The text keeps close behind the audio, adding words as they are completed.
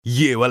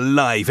You are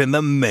live in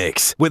the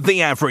mix with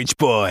the average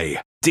boy,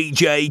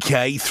 DJ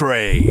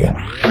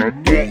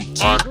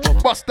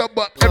K3. Bust a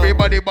butt,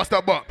 everybody bust a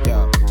butt.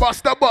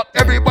 Bust a butt,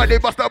 everybody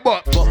bust a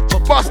butt.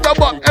 Bust a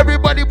butt,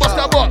 everybody bust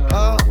a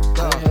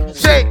butt.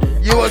 Say,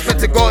 you was meant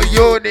to go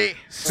uni,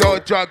 so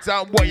drugs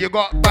and what you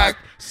got back.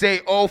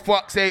 Say, oh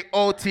fuck, say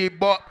OT,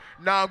 but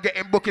now I'm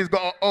getting bookings,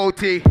 got an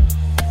OT.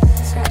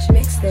 Scratch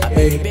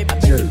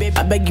mixtape.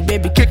 I beg you,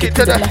 baby, Kick it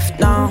to the left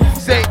now.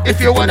 Say, if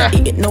you wanna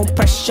eat it, no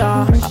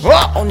pressure.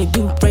 What? Only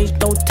do praise,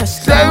 no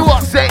test. Say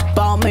what, say.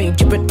 Ball made,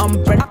 dripping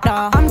umbrella.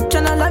 I'm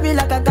tryna love you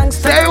like a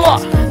gangster. Say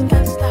what?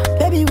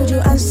 Baby, would you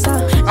answer?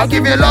 I'll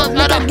give you a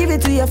lot, I'll give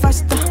it to you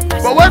faster.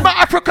 But where my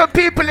African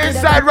people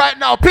inside right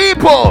now?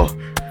 People,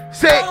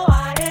 say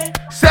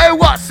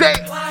what, say.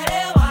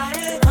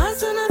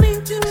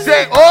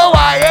 Say, oh,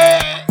 why,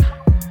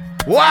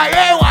 why,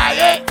 oh,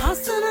 why,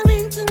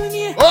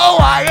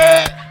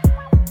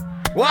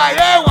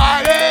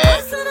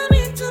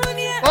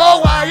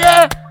 oh,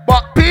 why,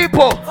 but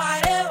people,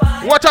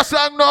 watch a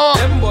song now.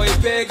 Them boys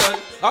pagan,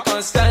 I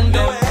can't stand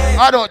them.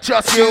 I don't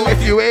trust you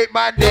if you ain't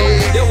my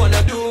day. They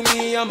wanna do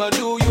me, I'ma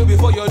do you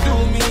before you do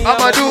me.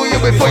 I'ma do you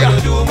before you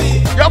do me.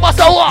 You must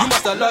have You what?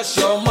 must have lost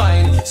your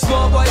mind.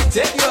 Small boy,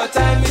 take your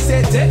time. Me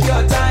say take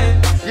your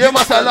time. You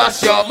must have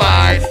lost your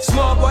mind.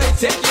 Small boy,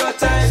 take your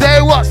time.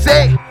 Say what,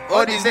 say.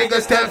 All these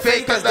niggas tell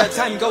fake cause The the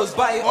time goes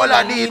by. all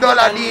I need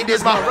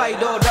is my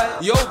ride or die.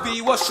 Yo,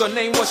 B, what's your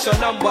name? What's your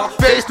number?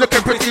 face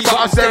looking pretty, but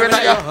I'm staring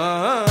at you.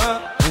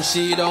 And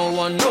she don't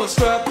want no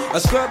scrub. A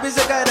scrub is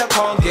a guy that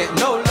can't get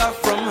no love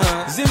from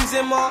her. Zim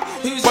Zimmer,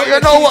 who's But you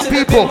know what,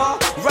 people?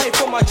 Right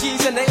for my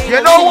G's and they ain't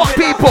You no know what,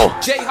 G-Winner. people?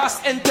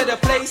 J-Hus enter the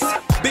place.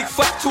 Big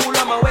fat tool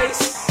on my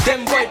waist.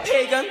 Them boy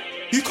pagan.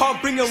 You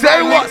can't bring him Say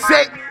round what, me.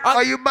 say.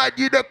 Are you mad,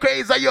 you the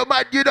crazy? Are you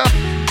mad, you the...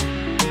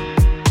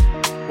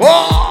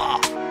 Whoa!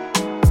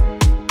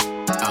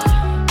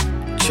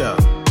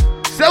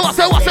 Say what,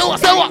 say what, say what,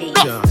 say what?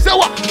 No, say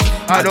what?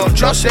 I don't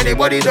trust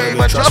anybody, don't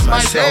even trust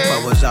myself.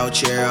 I was out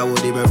here, I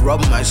would even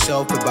rob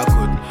myself if I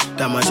could.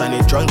 That much I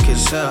need drunk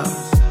itself.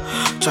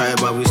 Try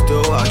but we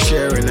still out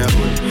here in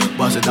heaven.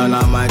 Bust it down,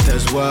 I might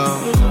as well.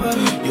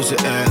 You say,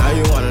 now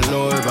you wanna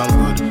know if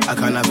I'm good. I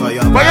can't have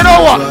you. But you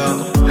know what?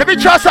 Let me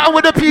try something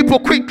with the people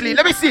quickly.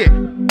 Let me see it.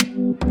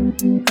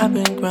 I've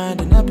been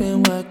grinding, I've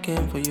been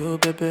working for you,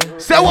 baby.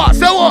 Say what,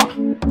 say what?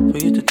 For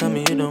you to tell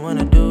me you don't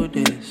wanna do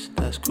this,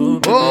 that's cool,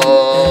 baby.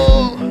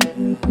 Oh,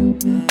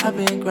 I've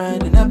been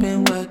grinding, I've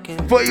been working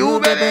for you,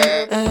 baby.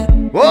 Eh.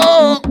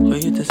 Whoa. For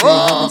you to say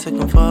I've been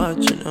taking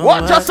fortune.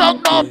 Watch your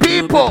song now,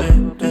 people.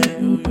 And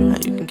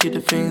you can keep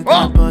the things that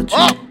I Oh, bought you.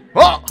 oh,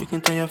 oh. You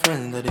can tell your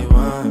friends that they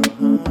want.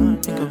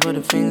 Think of all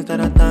the things that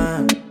I've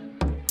done.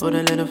 All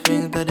the little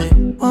things that they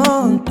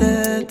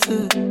wanted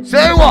to.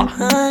 Say what?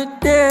 I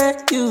dare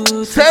you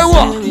to Say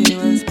what? say we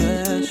were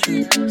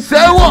special.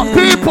 Say what,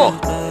 people?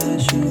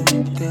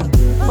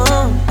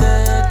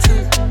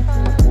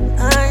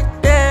 I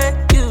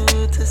dare you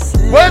to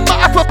say. When my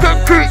African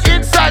crew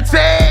inside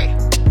say,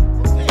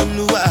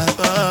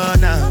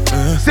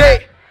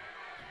 say,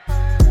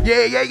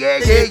 yeah, yeah, yeah,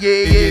 yeah, yeah,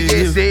 yeah,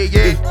 yeah, say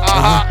yeah,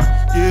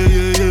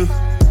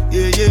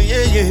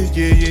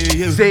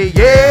 say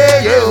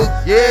yeah,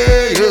 yeah,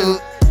 yeah,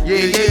 yeah,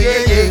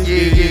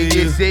 yeah,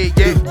 yeah, say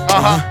yeah,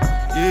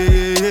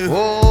 oh,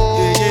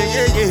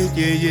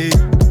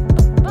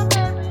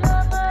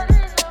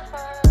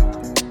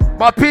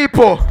 my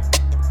people,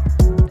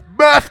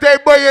 birthday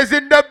boy is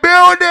in the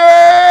building.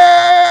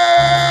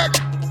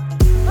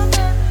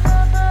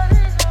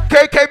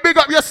 KK, big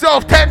up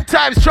yourself 10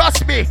 times,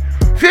 trust me.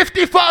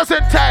 50,000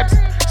 times.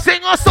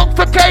 Sing a song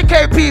for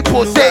KK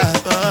people. Say,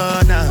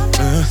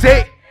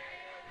 say.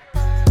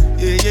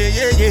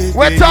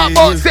 We're talking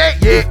about say,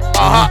 yeah,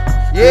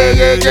 yeah,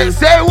 yeah, yeah.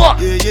 Say what?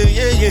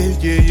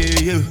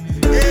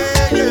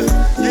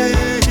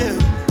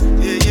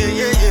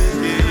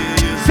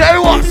 Say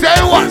what?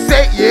 Say what?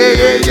 Say yeah,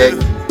 yeah,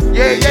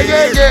 yeah, yeah,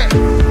 yeah, yeah.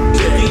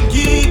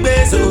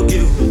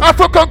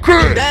 African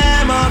crew.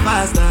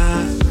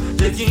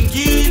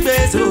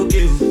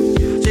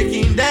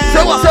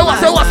 Say what? Say what?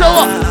 Say what? Say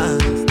what?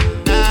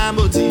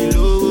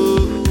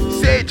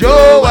 Say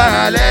Joe,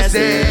 let's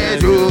say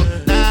Joe.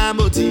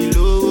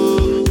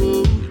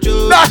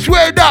 That's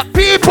where that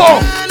people.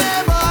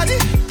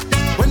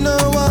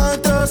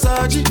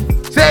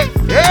 Say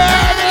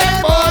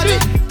anybody.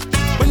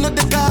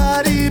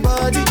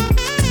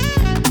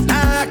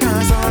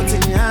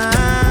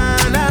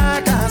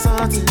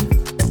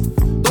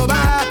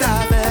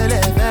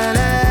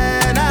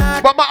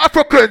 But my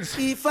Africans.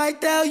 If I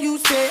tell you,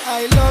 say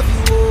I love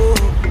you, oh.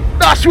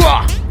 That's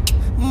what.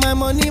 My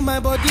money, my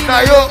body. Now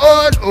your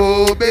own,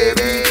 oh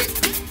baby.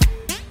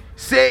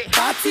 Say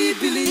 30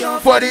 billion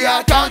for the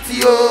account,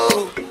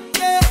 yo.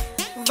 Yeah.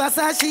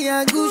 Versace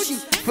and Gucci.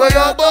 For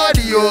your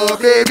body, oh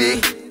baby.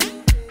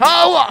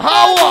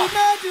 How?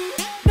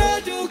 No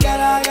do,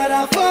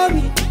 gotta for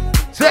me.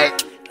 Say.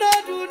 No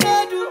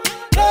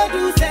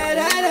do, say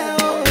that,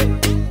 oh.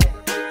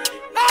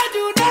 No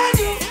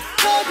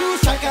do,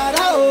 shakara,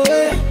 oh.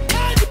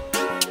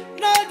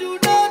 No do,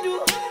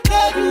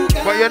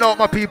 you know what,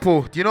 my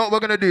people? Do you know what we're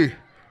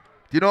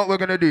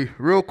gonna do?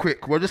 Real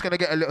quick, we're just gonna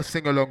get a little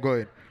sing-along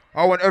going.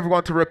 I want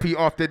everyone to repeat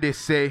after this.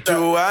 Say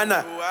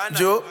Joanna,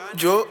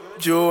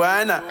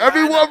 Joanna.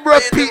 Everyone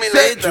repeat.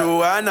 Say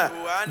Joanna,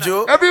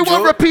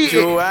 everyone repeat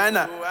it.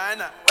 Joanna. Why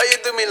you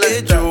do me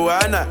like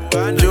Joanna,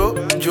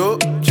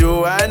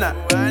 Joanna?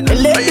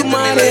 Let you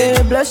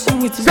money, bless you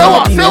with Say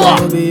what? money, Say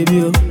what? oh,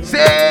 baby. Oh.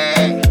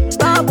 Say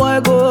Star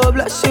boy go,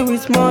 bless you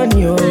with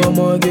money, oh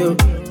my girl.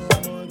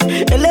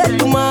 Let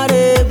you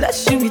money,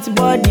 bless you with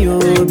body,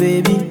 oh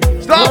baby.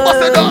 stop, bust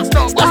the dance,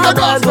 no, bust the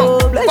dance, no,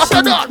 bust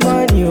the dance,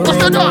 bust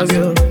the dance,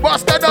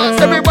 bust the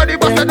dance, everybody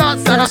bust the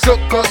dance. And a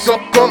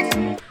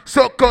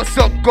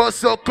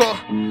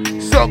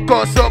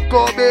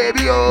sucko,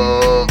 baby,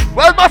 oh.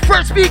 Well, my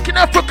friend speaking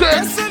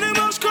African.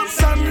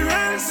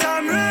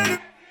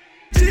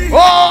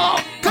 Oh,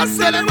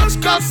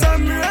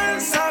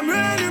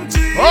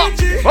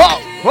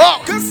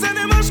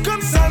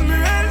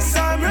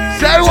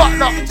 say what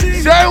now?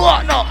 Say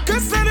what now?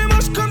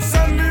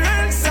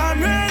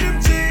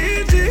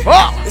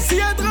 Oh. Si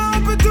y'a trop,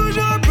 on peut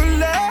toujours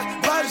appeler.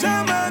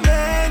 Benjamin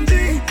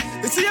Mendy.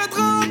 Et si y'a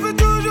trop, on peut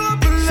toujours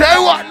appeler. Say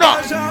what now?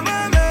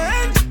 Benjamin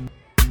Mendy.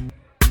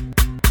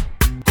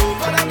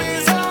 Ouvre la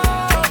maison.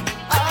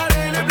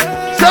 Allez les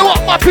bleus. Say what,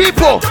 my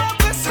people?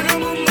 C'est le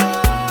moment.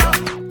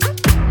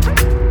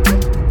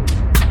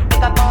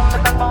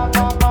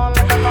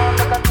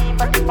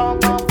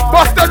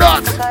 Bust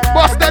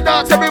the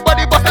dance,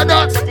 everybody bust the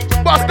dance,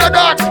 bust the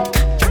dance.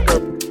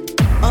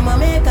 I'ma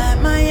make up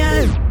my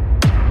eye.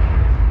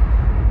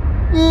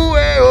 Ooh,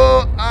 eh,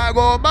 oh, I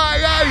go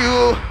Maya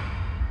you.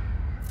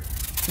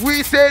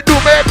 We say do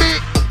baby,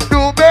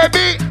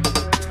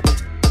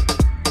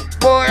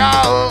 boy,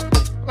 oh,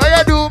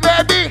 you do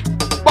baby,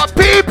 but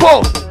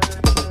people,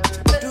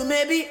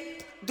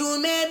 Do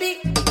maybe,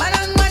 but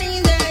I'm money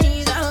in the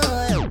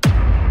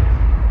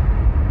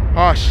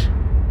hush.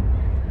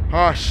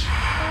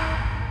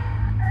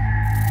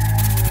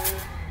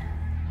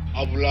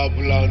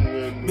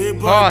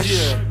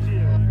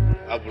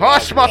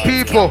 Hush, my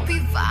people.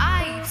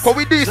 Cause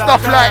we do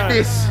stuff like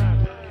this.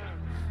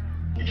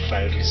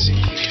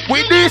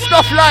 We do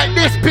stuff like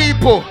this,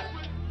 people.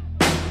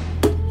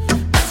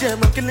 See,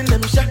 I'm killing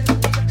them shot.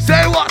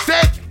 Say what,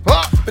 say?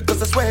 Huh?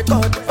 Because I swear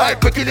God, I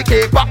pick the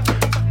cake back.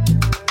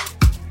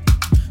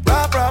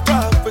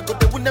 rah, we go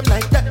to win them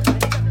like that.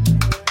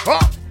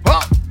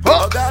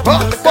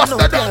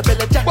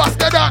 Bust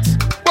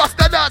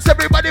the dance,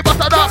 everybody bust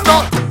the dance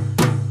now.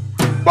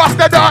 Bust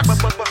the dance.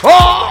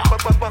 Oh!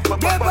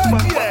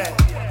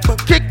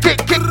 Kick,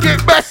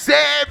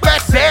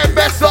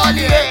 best all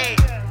yeah.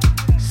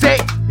 Say,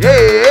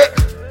 yeah.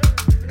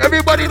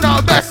 Everybody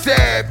now, best.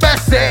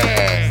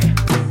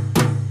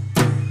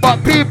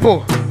 But people,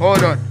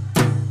 hold on.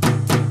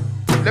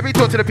 Let me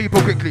talk to the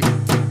people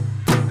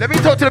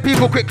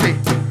quickly.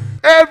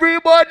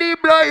 Everybody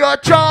blow your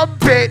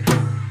trumpet.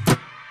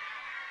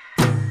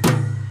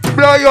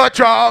 Blow your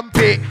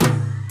trumpet.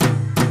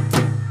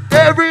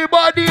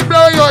 Everybody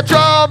blow your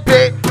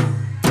trumpet.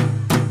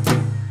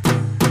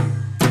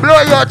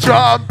 Blow your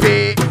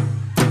trumpet.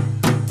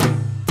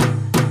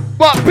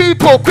 But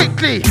people,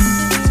 quickly.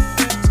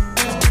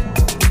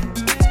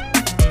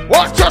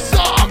 Watch your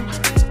song.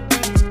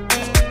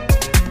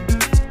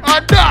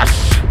 And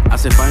dash. I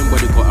say fine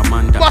body called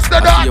Amanda. Bust the I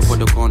see dance. you for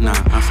the corner.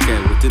 I'm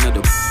scared within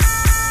the.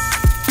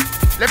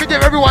 Let me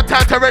give everyone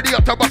time to ready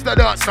up to bust the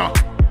dance now.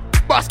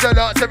 Bust the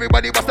dance,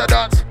 everybody bust the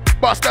dance.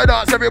 Bust the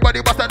dance,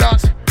 everybody bust the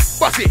dance.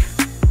 Bust it.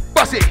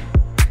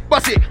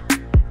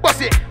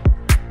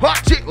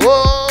 Watch it,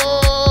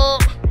 oh.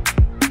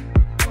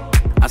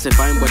 I say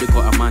fine body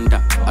called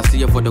Amanda. I see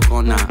you for the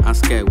corner. I'm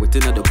scared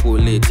within the pool.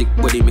 Thick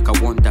body make her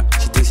wonder.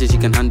 She thinks she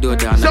can handle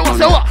the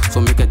anaconda. So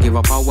make her give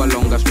her power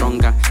longer,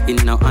 stronger. In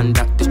now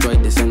under, destroy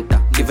the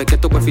center. Give her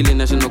get up a feeling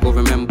that she no go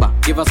remember.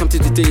 Give her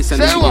something to taste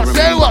and say she what, go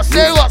say remember. what.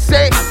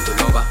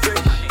 Andalova,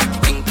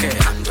 Inke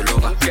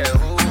Andalova,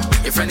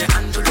 your friend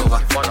Andalova,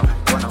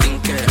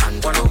 Inke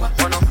Andalova,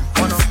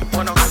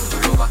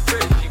 Andalova,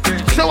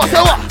 Say what?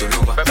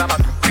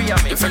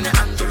 your friend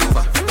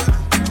Andalova,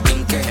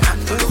 Inke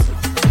Andalova.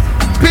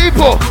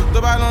 People,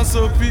 The balance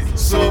au pied,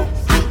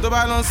 the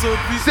balance au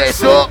pied, say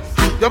so.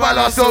 The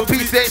balance au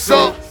pied, say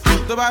so.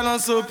 the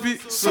balance au pied,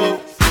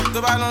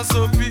 the balance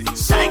au pied,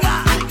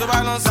 the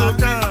balance au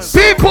pied,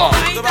 People,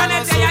 the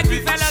balance au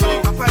pied,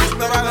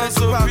 the balance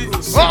au pied.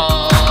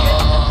 oh.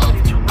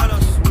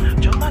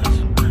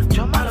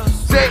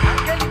 Say,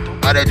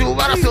 what they do,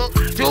 Maraso.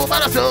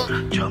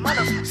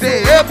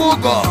 Say, hey,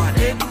 God.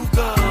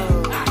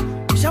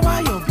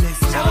 Shower your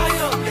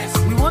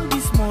blessing. We want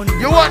this morning.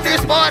 You want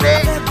this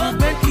money?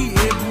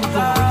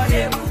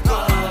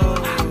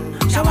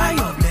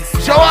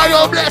 Shower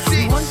your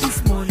blessings.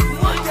 This morning.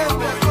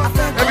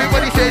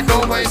 Everybody say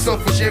no more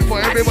insufficient for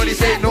everybody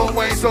say no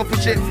more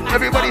insufficient.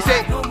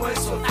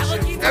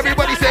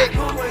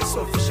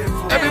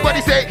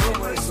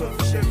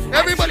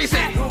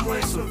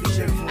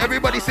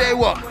 Everybody say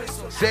what?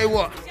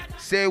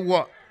 Say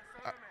what?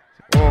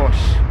 Oh,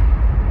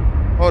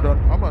 hold on,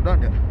 I'm not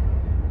done yet.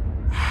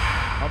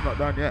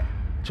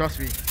 Trust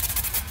me.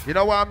 You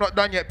know why I'm not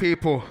done yet,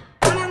 people?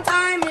 One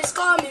time is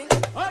coming.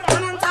 One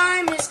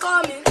time is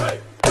coming.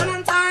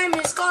 One time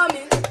is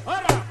coming.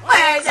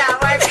 Where's that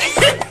one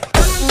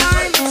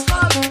time is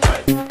coming.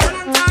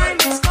 One time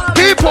is coming.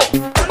 People,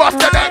 bust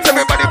the dance,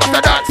 everybody bust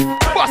the dance.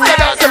 Bust the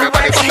dance,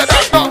 everybody bust the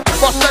dance. No,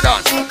 bust the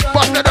dance,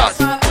 bust the dance.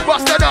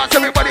 Bust the dance,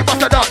 everybody bust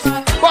the dance.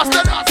 Bust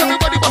the dance,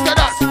 everybody bust the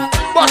dance.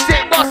 Bust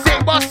it, bust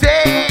it, bust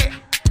it.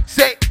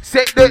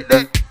 Say,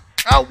 do.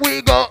 How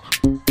we go?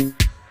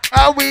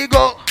 How we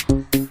go?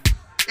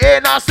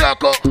 In a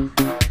circle.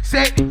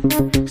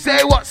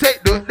 Say what? Say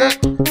do.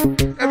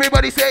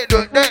 Everybody say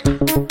do.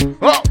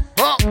 Oh.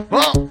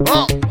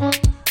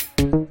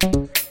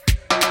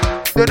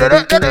 Do.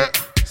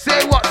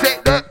 Say what? Say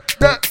do.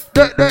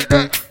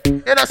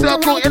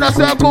 In a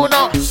circle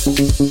now.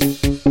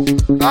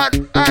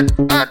 And.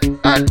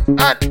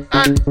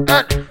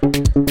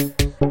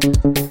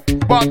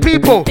 But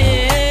people.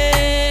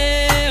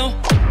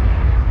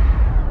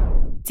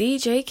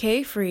 DJ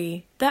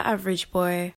K3, the average boy.